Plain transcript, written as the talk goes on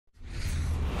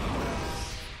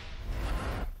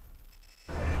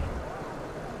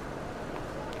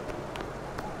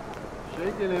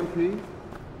Take it, MP.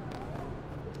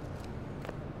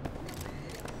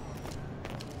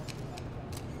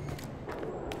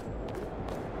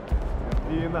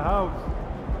 MP in the house.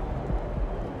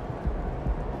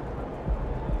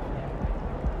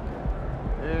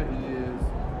 There he is.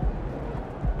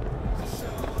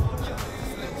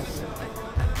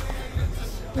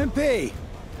 MP,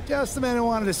 just the man I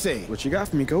wanted to see. What you got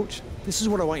for me, Coach? This is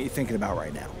what I want you thinking about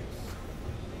right now.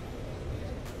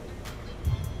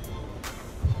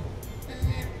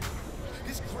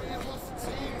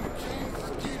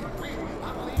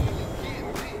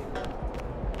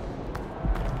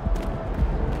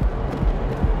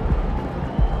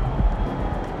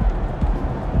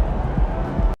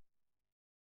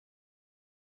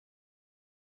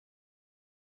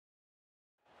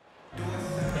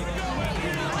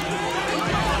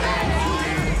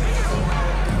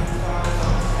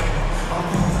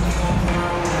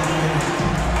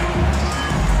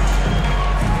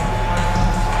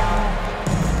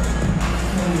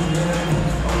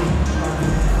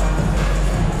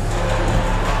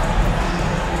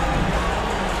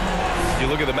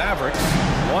 Look at the Mavericks.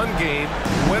 One game,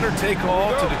 winner take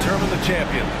all to determine the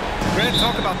champion. Grant,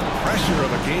 talk about the pressure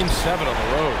of a Game 7 on the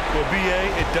road. Well,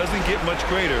 BA, it doesn't get much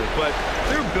greater, but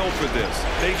they're built for this.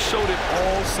 They've showed it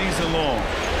all season long.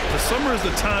 The summer is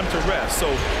the time to rest, so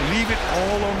leave it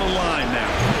all on the line now.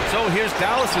 So here's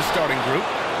Dallas's starting group.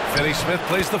 Finney Smith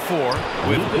plays the 4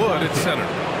 with Wood at center.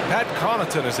 Pat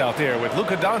Connaughton is out there with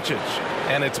Luka Doncic,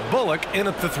 and it's Bullock in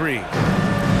at the 3.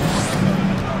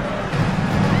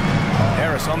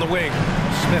 Harris on the wing.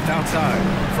 Smith outside.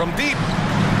 From deep.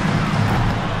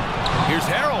 Here's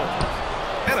Harrell.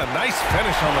 And a nice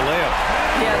finish on the layup.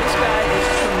 Yeah, this guy is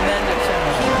tremendous at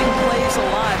keeping plays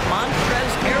alive.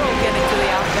 Montrezl Harrell getting to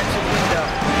the offensive window.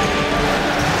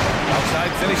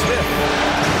 Outside Finney Smith.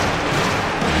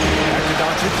 Back to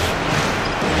Doncic.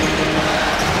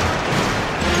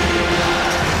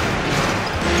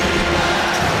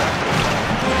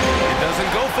 It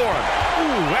doesn't go for him.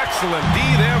 Ooh, excellent D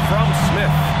there from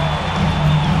Smith.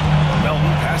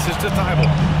 Melton passes to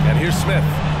Thibault. And here's Smith.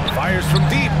 Fires from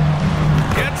deep.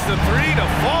 Gets the 3 to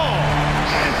fall.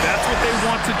 And that's what they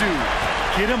want to do.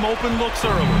 Get him open looks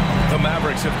early. The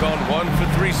Mavericks have gone 1 for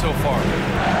 3 so far.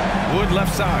 Wood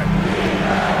left side.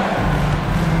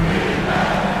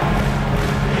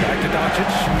 Back to Doncic.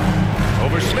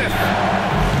 Over Smith.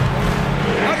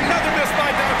 Another miss by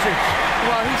Doncic.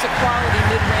 Well, he's a quality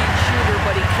mid-range shooter,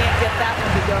 but he can't get that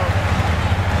one to go.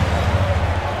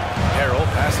 Harrell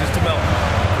passes to Melton.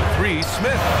 For 3,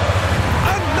 Smith.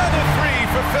 Another 3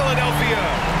 for Philadelphia.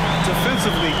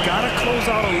 Defensively, gotta close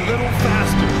out a little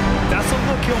faster. That's a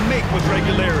look he'll make with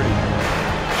regularity.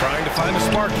 Trying to find a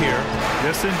spark here.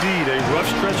 Yes, indeed. A rough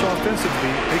stretch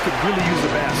offensively. They could really use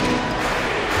a basket.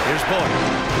 Here's Bullock.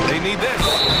 They need this.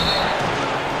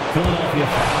 Philadelphia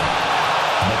foul.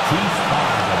 Matisse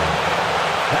Thybulle.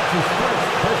 That's his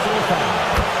first personal foul.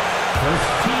 First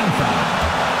team foul.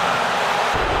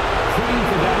 3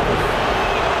 for Dallas.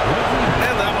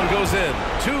 And that one goes in.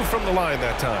 2 from the line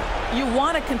that time. You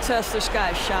want to contest this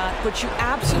guy's shot, but you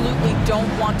absolutely don't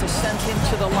want to send him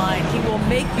to the line. He will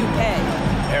make you pay.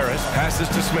 Harris passes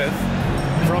to Smith.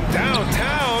 From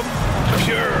downtown.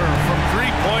 Pure from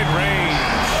three-point range.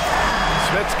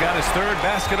 Smith's got his 3rd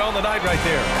basket on the night right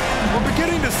there. We're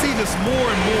beginning to see this more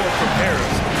and more from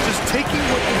Harris. Just taking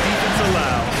what the defense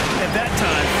allows, and that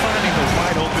time finding the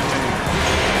wide open man.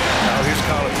 Now here's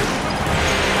Connaughton.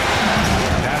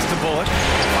 Pass to Bullock.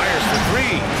 Fires for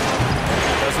 3.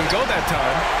 Doesn't go that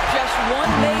time. Just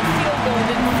one made field goal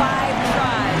in 5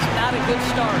 tries. Not a good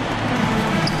start.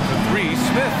 The 3,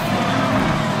 Smith.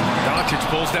 Doncic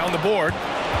pulls down the board.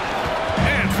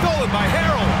 And stolen by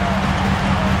Harrell.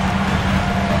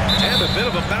 And a bit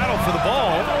of a battle for the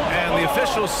ball. And the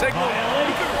official signal.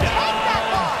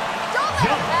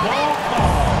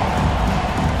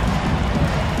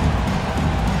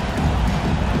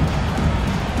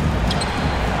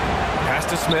 Pass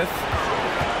to Smith.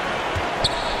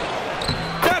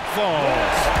 That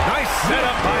falls. Nice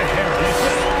setup by Harris.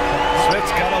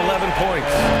 Smith's got 11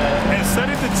 points. And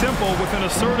setting the tempo with an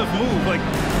assertive move. Like,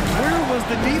 where was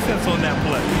the defense on that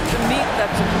play? To me,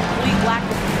 that's a complete lack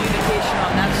of communication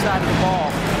on that side of the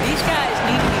ball. These guys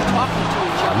need to be talking to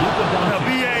each other. Now,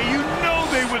 BA, you know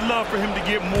they would love for him to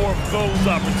get more of those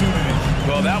opportunities.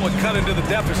 Well, that would cut into the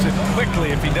deficit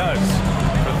quickly if he does.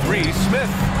 For 3,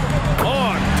 Smith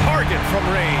on target from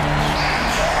range.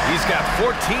 He's got 14.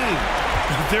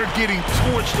 They're getting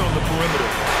torched on the perimeter.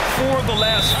 4 of the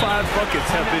last 5 buckets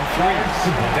have been threes.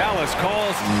 Dallas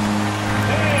calls.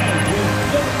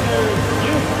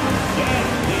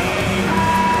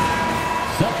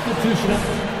 Substitution.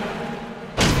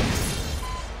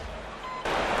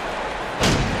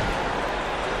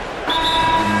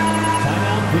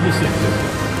 Sixers.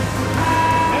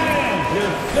 And your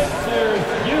Sixers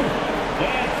youth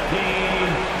dance team.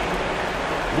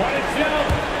 When it's young,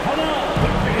 come on, put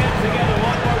your hands together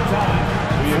one more time.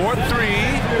 4-3.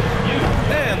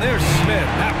 And there's Smith.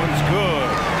 That one's good.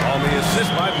 On the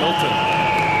assist by Milton.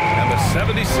 And the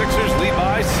 76ers lead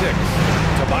by 6.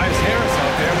 Tobias Harris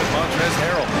out there with Montrezl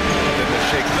Harrell. Then there's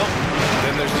Shake Milton.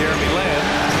 Then there's Jeremy Lamb.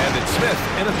 And it's Smith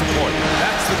in at the point.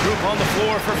 That's the group on the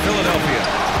floor for Philadelphia.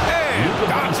 Hey,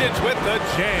 Doncic with the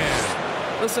jam.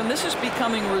 Listen, this is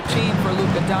becoming routine for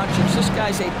Luka Doncic. This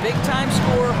guy's a big-time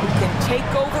scorer who can take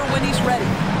over when he's ready.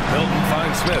 Milton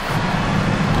finds Smith.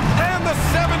 And the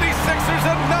 76ers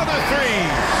another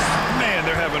 3. Man,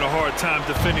 they're having a hard time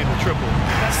defending the triple.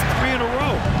 That's 3 in a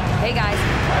row. Hey, guys.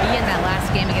 He in that last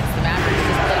game against the Mavericks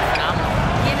just played phenomenal.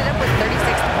 He ended up with 36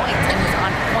 points and was on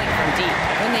point from deep.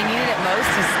 When they needed it most,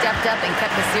 he stepped up and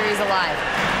kept the series alive.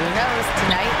 Who knows,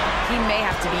 tonight, he may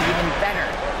have to be even better.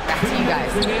 Back to you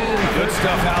guys. Good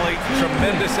stuff, Allie.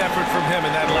 Tremendous effort from him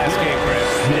in that last game, Grant.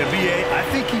 Yeah, B.A., I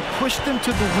think he pushed them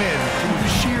to the win through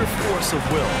sheer force of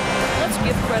will. Let's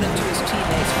give credit to his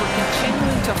teammates for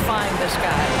continuing to find this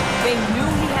guy. They knew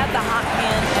he had the hot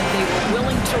hand, and they were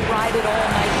willing to ride it all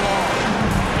night long.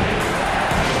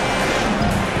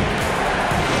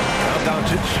 Now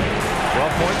Doncic,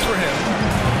 12 points for him.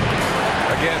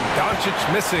 Again, Doncic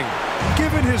missing.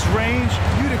 Given his range,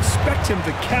 you'd expect him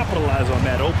to capitalize on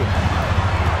that open.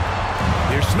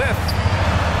 Here's Smith.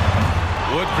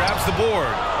 Wood grabs the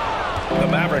board. The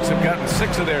Mavericks have gotten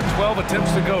 6 of their 12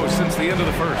 attempts to go since the end of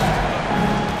the first.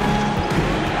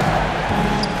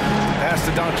 Pass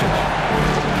to Doncic.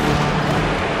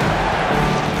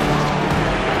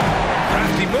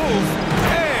 Crafty move.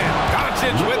 And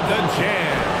Doncic with the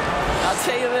jam. I'll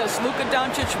tell you this, Luka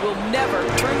Doncic will never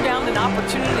turn down an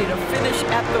opportunity to finish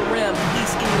at the rim.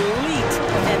 He's elite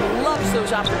and loves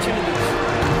those opportunities.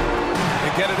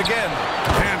 They get it again.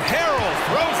 And Harrell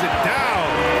throws it down.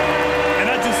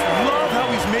 And I just love how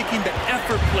he's making the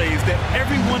effort plays that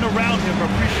everyone around him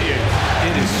appreciates.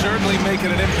 It is certainly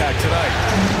making an impact tonight.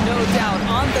 No doubt.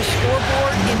 On the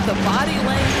scoreboard, in the body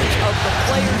language of the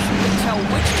players, you can tell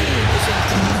which team is in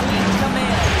complete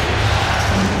command.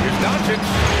 Here's Doncic.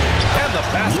 And the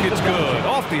basket's good.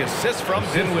 Off the assist from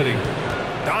Dinwiddie.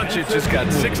 Doncic has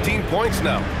got 16 points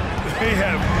now. They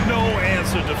have no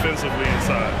answer defensively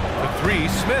inside. The 3,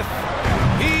 Smith.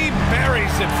 He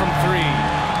buries it from 3.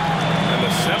 And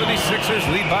the 76ers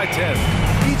lead by 10.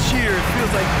 Each year, it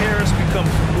feels like Harris becomes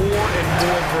more and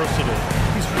more versatile.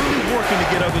 He's really working to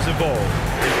get others involved.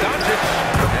 Here's Doncic.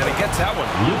 And he gets that one.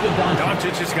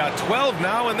 Doncic has got 12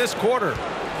 now in this quarter.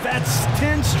 That's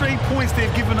 10 straight points they've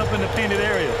given up in the painted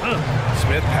area.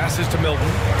 Smith passes to Milton.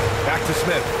 Back to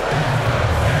Smith.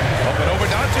 Up and over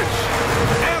Doncic.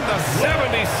 And the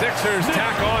 76ers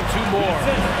tack on 2 more.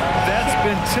 That's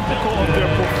been typical of their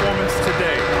performance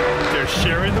today. They're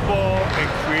sharing the ball and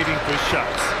creating good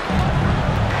shots.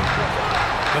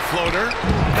 The floater.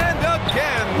 And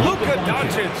again, Luka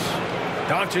Doncic.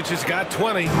 Doncic has got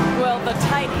 20. Well, the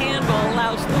tight handle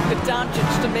allows Luka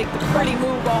Doncic to make the pretty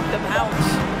move off the bounce.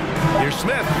 Here's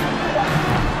Smith.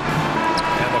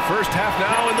 And the first half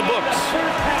now in the books.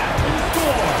 First half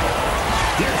score.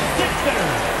 Your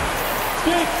Sixers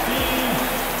 50.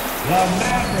 The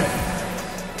Mavericks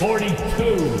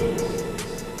 42.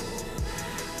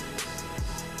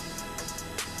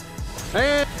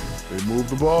 And they move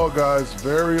the ball, guys.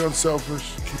 Very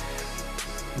unselfish.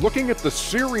 Looking at the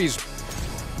series.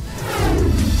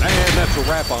 And that's a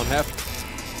wrap on half.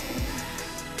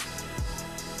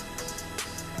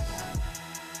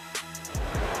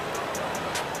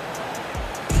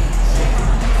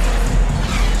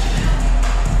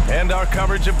 And our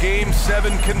coverage of Game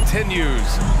 7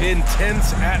 continues.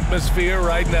 Intense atmosphere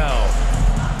right now.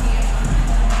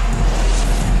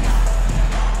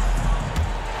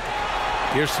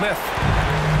 Here's Smith.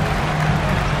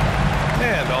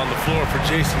 And on the floor for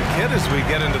Jason Kidd as we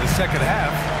get into the second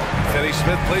half. Finney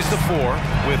Smith plays the 4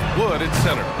 with Wood at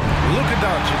center. Luka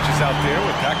Doncic is out there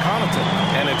with Pat Connaughton.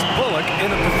 And it's Bullock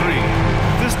in at the 3.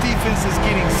 This defense is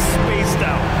getting spaced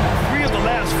out. 3 of the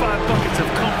last 5 buckets have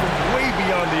come from way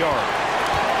beyond the arc.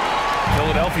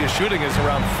 Philadelphia shooting is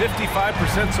around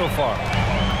 55% so far.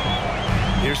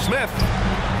 Here's Smith.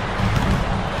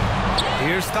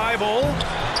 Here's Thibault.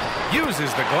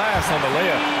 Uses the glass on the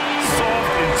layup.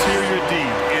 Soft interior D,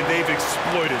 and they've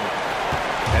exploited it.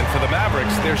 And for the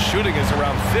Mavericks, their shooting is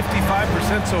around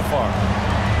 55% so far.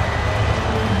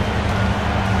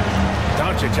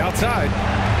 Doncic outside.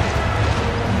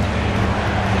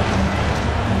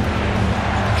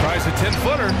 Tries a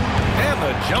 10-footer, and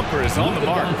the jumper is on the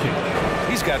mark.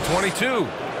 He's got 22.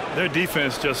 Their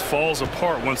defense just falls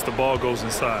apart once the ball goes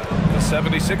inside. The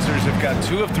 76ers have got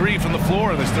 2 of 3 from the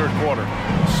floor in this third quarter.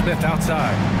 Smith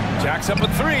outside. Jacks up a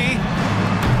 3.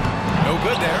 No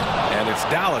good there. And it's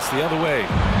Dallas the other way.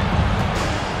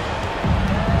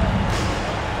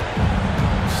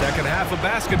 Second half of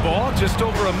basketball. Just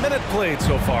over a minute played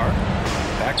so far.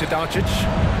 Back to Doncic.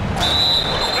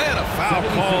 And a foul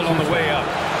called on the way up.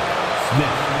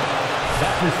 Smith.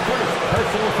 That's his first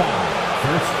personal foul.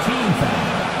 First team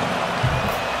foul.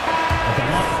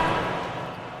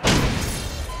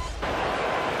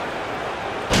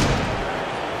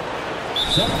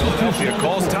 Philadelphia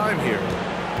calls time here.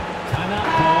 Timeout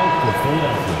call for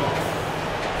Philadelphia.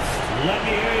 Let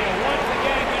me hear you once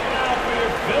again. And now for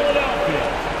your Philadelphia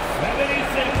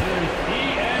 76ers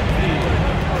ENT.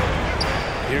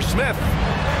 Here's Smith.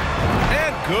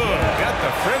 And good. Got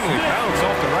the friendly bounce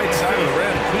off the right side of the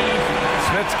rim.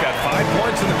 Smith's got 5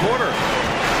 points in the quarter.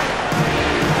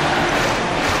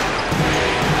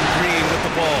 Green with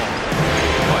the ball.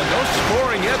 But no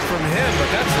scoring yet from him, but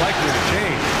that's likely to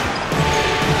change.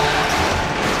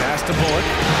 Pass to Bullock.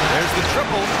 There's the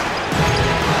triple.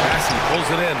 Massey pulls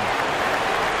it in.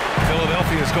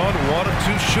 Philadelphia's gone 1 of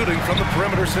 2 shooting from the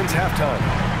perimeter since halftime.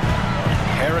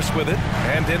 Harris with it,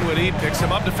 and Dinwiddie picks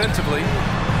him up defensively.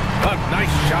 A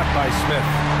nice shot by Smith.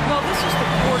 Well, this is the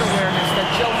court awareness that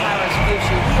Joe Harris gives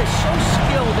you. He is so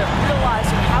skilled at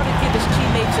realizing how to give his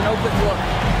teammates an open look.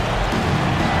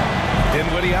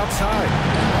 Dinwiddie outside.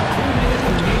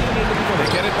 They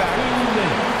get it back.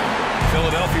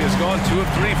 Philadelphia's gone 2 of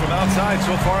 3 from outside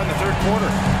so far in the third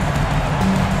quarter.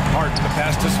 Hart the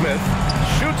pass to Smith.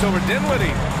 Shoots over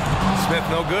Dinwiddie. Smith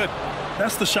no good.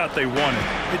 That's the shot they wanted.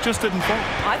 It just didn't fall.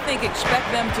 I think expect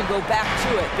them to go back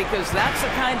to it because that's the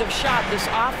kind of shot this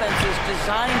offense is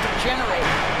designed to generate.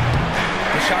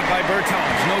 The shot by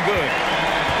Bertans, no good.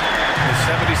 The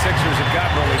 76ers have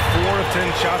gotten only 4 of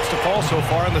 10 shots to fall so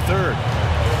far in the third.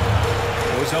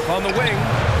 Goes up on the wing.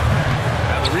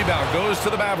 And the rebound goes to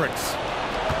the Mavericks.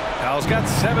 Powell's got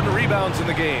 7 rebounds in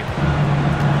the game.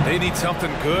 They need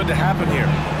something good to happen here.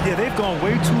 Yeah, they've gone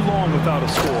way too long without a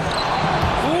score.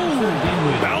 Ooh,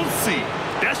 bouncy.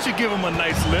 That should give them a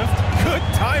nice lift. Good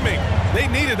timing. They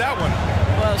needed that one.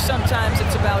 Well, sometimes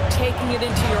it's about taking it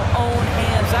into your own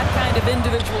hands. That kind of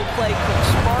individual play could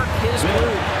spark his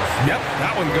move. Yep,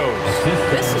 that one goes.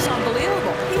 This is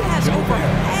unbelievable. He has over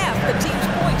half the team's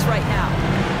points right now.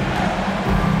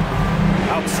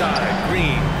 Outside,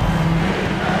 Green.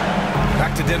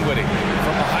 Back to Dinwiddie.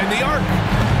 From behind the arc.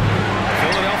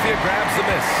 Philadelphia grabs the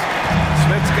miss.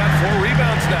 Smith's got 4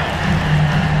 rebounds now.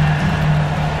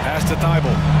 Pass to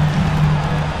Thibault.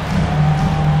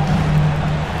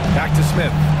 Back to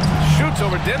Smith. Shoots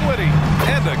over Dinwiddie.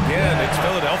 And again, it's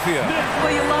Philadelphia.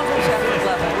 Well, you love his effort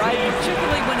level, right?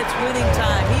 Particularly when it's winning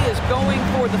time. He is going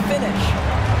for the finish.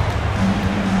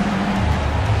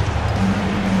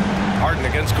 Harden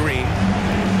against Green.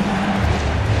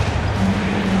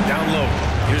 Down low.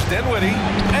 Here's Dinwiddie.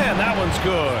 And that one's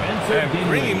good. And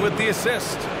Green with the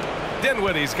assist.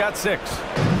 Dinwiddie's got 6.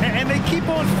 And they keep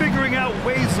on figuring out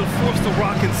ways to force the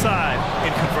rock inside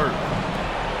and convert.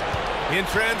 In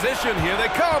transition, here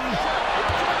they come.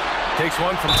 Takes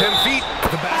one from 10 feet.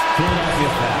 The basket.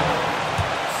 Philadelphia foul.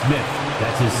 Smith,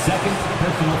 that's his second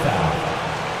personal foul.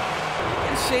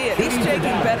 You see it. He's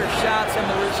taking better shots, and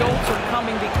the results are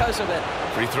coming because of it.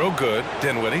 Free throw good.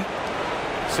 Dinwiddie.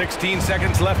 16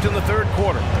 seconds left in the third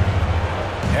quarter.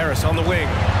 Harris on the wing.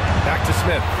 Back to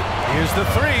Smith. Here's the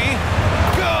 3.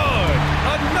 Good!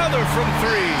 Another from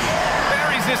 3.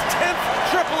 Buries his 10th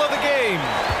triple of the game.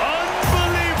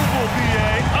 Unbelievable,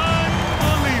 PA.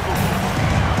 Unbelievable.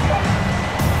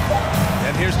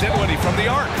 And here's Dinwiddie from the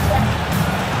arc.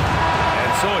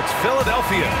 And so it's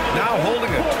Philadelphia now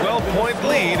holding a 12-point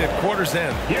lead at quarter's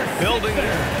end. Building.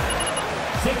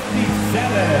 67.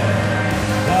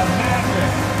 The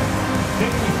Mavericks.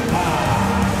 55.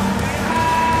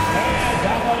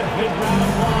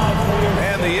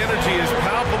 And the energy is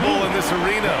palpable in this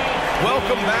arena.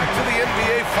 Welcome back to the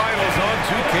NBA Finals on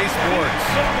 2K Sports.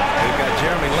 They've got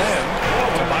Jeremy Lamb,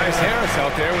 Tobias Harris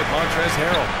out there with Montrezl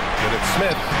Harrell. Then it's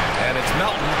Smith, and it's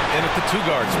Melton in at the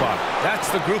 2-guard spot. That's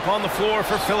the group on the floor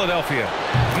for Philadelphia.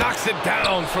 Knocks it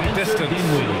down from distance.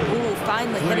 Ooh,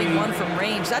 finally hitting one from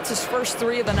range. That's his first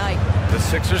 3 of the night. The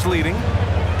Sixers leading.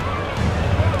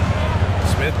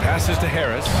 Smith passes to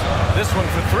Harris. This one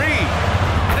for 3.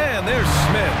 And there's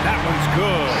Smith. That one's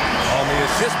good. On the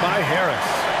assist by Harris.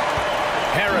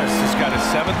 Harris has got his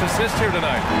 7th assist here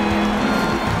tonight.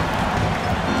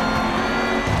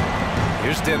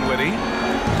 Here's Dinwiddie.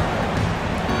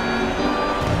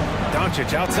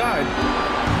 Doncic outside.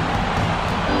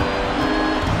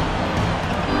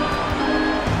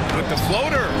 with the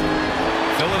floater.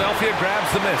 Philadelphia grabs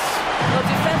the miss. Well,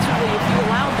 defensively, if you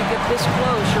allow him to get this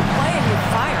close, you're playing with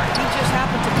fire. He just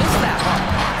happened to miss that one.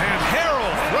 And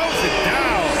Harrell throws it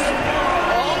down.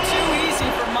 All too easy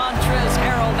for Montrezl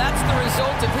Harrell. That's the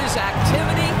result of his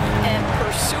activity and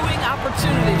pursuing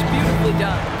opportunities. Beautifully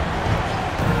done.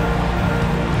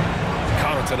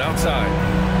 Connaughton outside.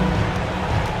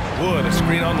 Wood, a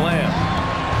screen on Lamb.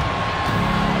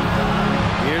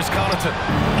 Here's Connaughton.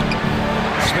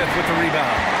 Smith with the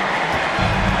rebound.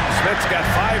 Smith's got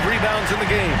 5 rebounds in the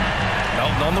game.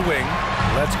 Melton on the wing.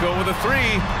 Let's go with a 3.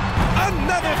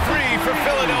 Another 3 for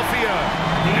Philadelphia.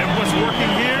 And what's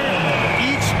working here,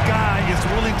 each guy is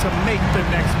willing to make the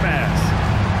next pass.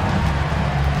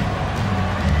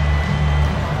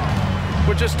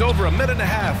 We're just over a minute and a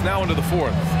half now into the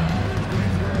 4th.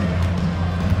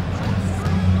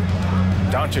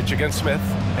 Doncic against Smith.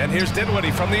 And here's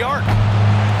Dinwiddie from the arc.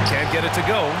 Can't get it to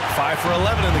go. 5 for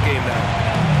 11 in the game now.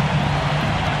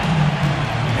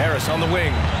 Harris on the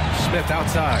wing. Smith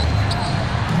outside.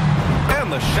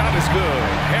 And the shot is good.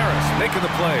 Harris making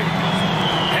the play.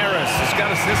 Harris has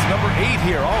got assist number 8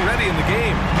 here already in the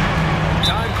game.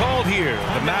 Time called here.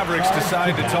 The Mavericks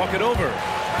decide to talk it over.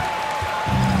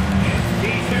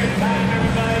 T-shirt time,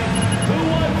 everybody. Who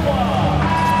won what?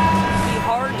 Be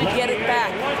hard to get it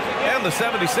back. And the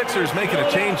 76ers making a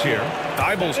change here.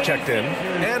 Thibault's checked in.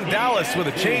 And Dallas with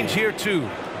a change here too.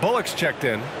 Bullock's checked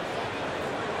in.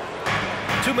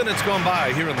 2 minutes gone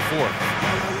by here in the 4th.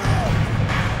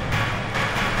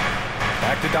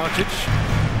 Back to Doncic.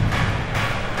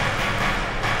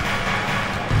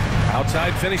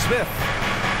 Outside Finney-Smith.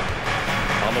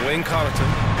 On the wing, Connaughton.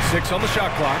 6 on the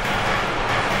shot clock.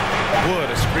 Wood,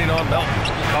 a screen on Melton.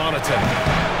 Connaughton.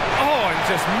 Oh, and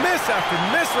just miss after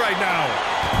miss right now.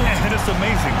 And it's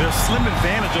amazing. Their slim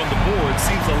advantage on the board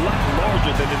seems a lot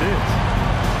larger than it is.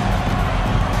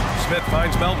 Smith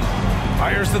finds Melton.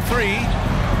 Fires the 3.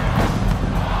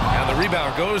 And the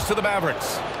rebound goes to the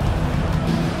Mavericks.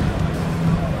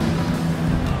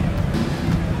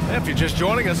 If you're just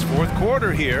joining us, 4th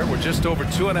quarter here. We're just over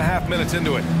 2.5 minutes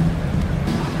into it.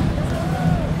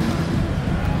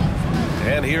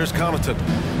 And here's Connaughton.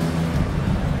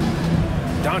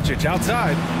 Doncic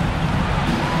outside.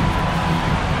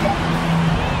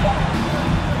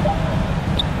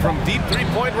 From deep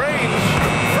 3-point range.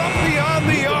 From beyond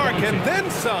the arc and then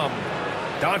some.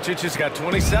 Doncic has got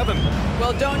 27.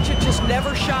 Well, Doncic is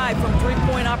never shy from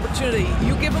 3-point opportunity.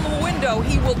 You give him a window,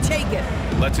 he will take it.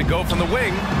 Lets it go from the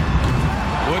wing.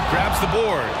 Wood grabs the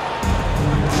board.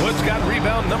 Wood's got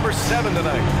rebound number 7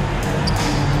 tonight.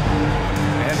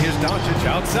 And here's Doncic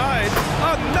outside.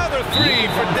 Another 3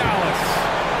 for Dallas.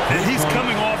 And he's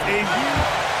coming off a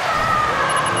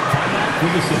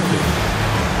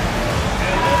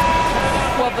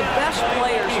Well, the best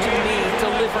players to me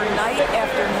deliver night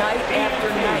after night after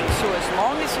night. So as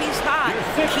long as he's hot,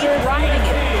 keep riding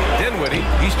it. Dinwiddie,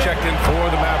 he's checked in for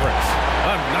the Mavericks.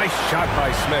 A nice shot by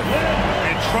Smith.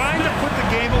 And trying to put the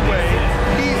game away,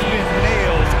 he's been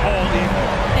nailed all evening.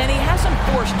 And he hasn't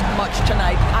forced much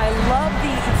tonight. I love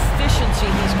the efficiency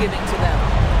he's giving to them.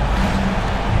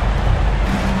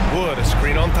 Wood, a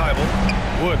screen on Thibault.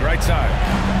 Wood, right side.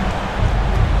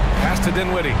 Pass to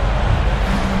Dinwiddie.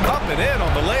 Up and in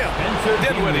on the layup.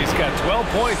 Dinwiddie's got 12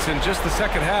 points in just the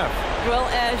second half. Well,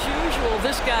 as usual,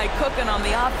 this guy cooking on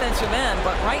the offensive end,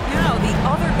 but right now, the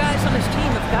other guys on his team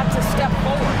have got to step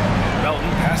forward. Melton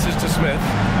passes to Smith.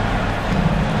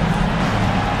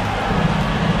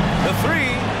 The 3.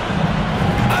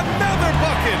 Another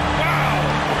bucket. Wow.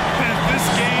 And this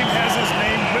game has his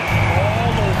name written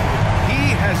all over it. He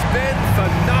has been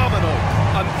phenomenal.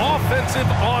 An offensive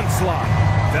onslaught.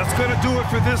 That's going to do it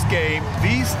for this game.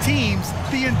 These teams,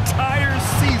 the entire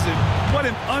season, what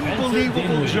an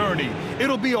unbelievable journey.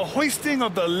 It'll be a hoisting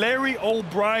of the Larry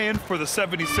O'Brien for the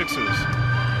 76ers.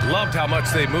 Loved how much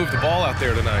they moved the ball out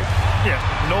there tonight. Yeah,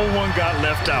 no one got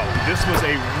left out. This was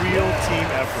a real team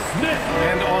effort.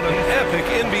 And on an epic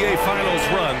NBA Finals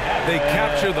run, they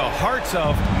capture the hearts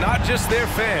of not just their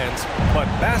fans, but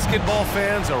basketball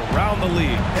fans around the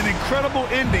league. An incredible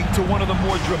ending to one of the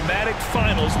more dramatic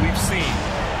finals we've seen.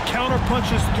 Counter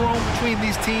punches thrown between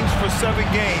these teams for 7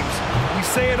 games. We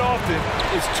say it often,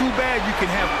 it's too bad you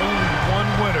can have only one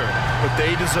winner, but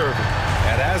they deserve it.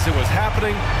 And as it was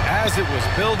happening, as it was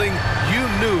building, you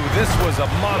knew this was a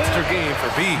monster game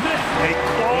for B. A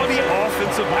quality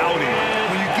offensive outing.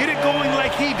 When you get it going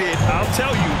like he did, I'll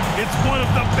tell you, it's one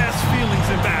of the best feelings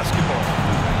in basketball.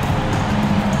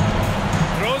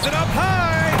 Throws it up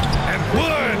high, and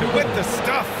Wood with the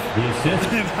stuff.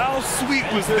 And how sweet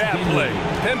was that play?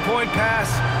 Pinpoint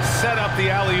pass, set up the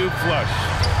alley-oop flush.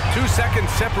 2 seconds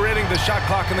separating the shot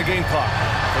clock and the game clock.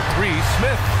 For three,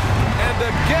 Smith. And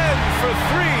again for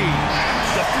three.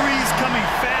 The three's coming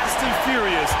fast and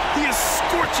furious. He is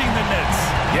scorching the nets.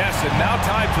 Yes, and now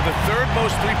tied for the third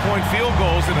most three-point field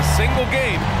goals in a single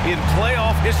game in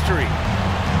playoff history.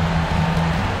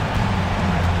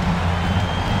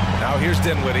 Now here's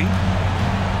Dinwiddie.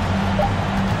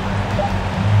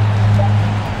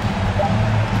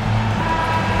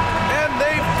 And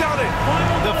they've done it.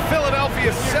 The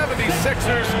Philadelphia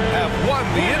 76ers have won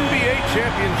the NBA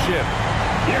championship.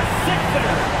 Your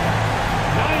Sixers.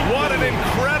 What an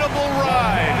incredible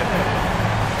ride.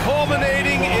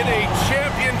 Culminating in a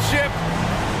championship.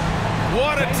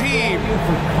 What a team.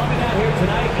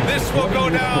 This will go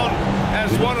down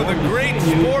as one of the great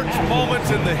sports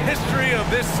moments in the history of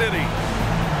this city.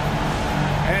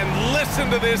 And listen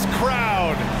to this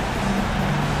crowd.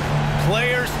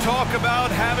 Players talk about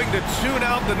having to tune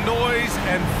out the noise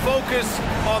and focus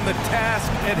on the task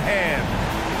at hand.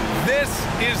 This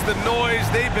is the noise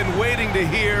they've been waiting to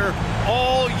hear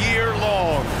all year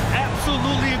long.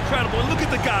 Absolutely incredible. And look at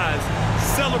the guys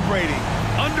celebrating,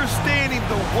 understanding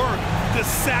the work, the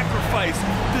sacrifice,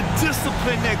 the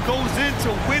discipline that goes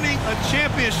into winning a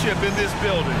championship in this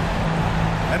building.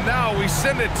 And now we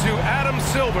send it to Adam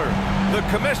Silver, the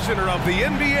commissioner of the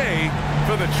NBA,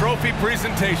 for the trophy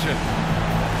presentation.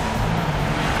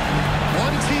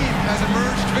 One team has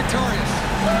emerged victorious,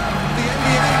 the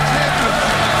NBA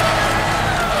champions.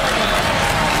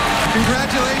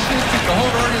 Congratulations to the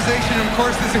whole organization and, of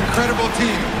course, this incredible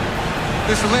team.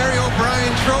 This Larry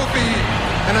O'Brien trophy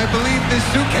and I believe this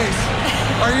suitcase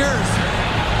are yours.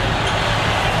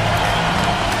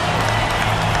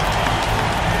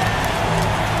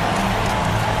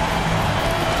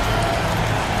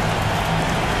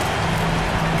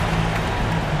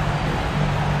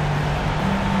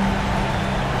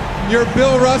 You're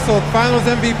Bill Russell, Finals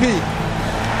MVP.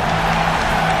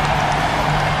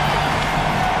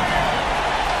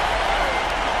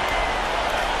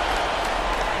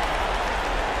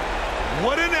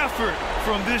 What an effort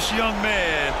from this young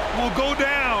man. Will go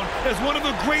down as one of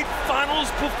the great finals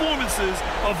performances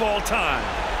of all time.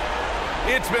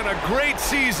 It's been a great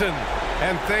season,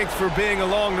 and thanks for being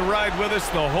along the ride with us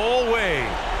the whole way.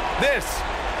 This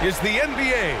is the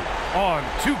NBA on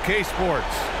 2K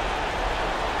Sports.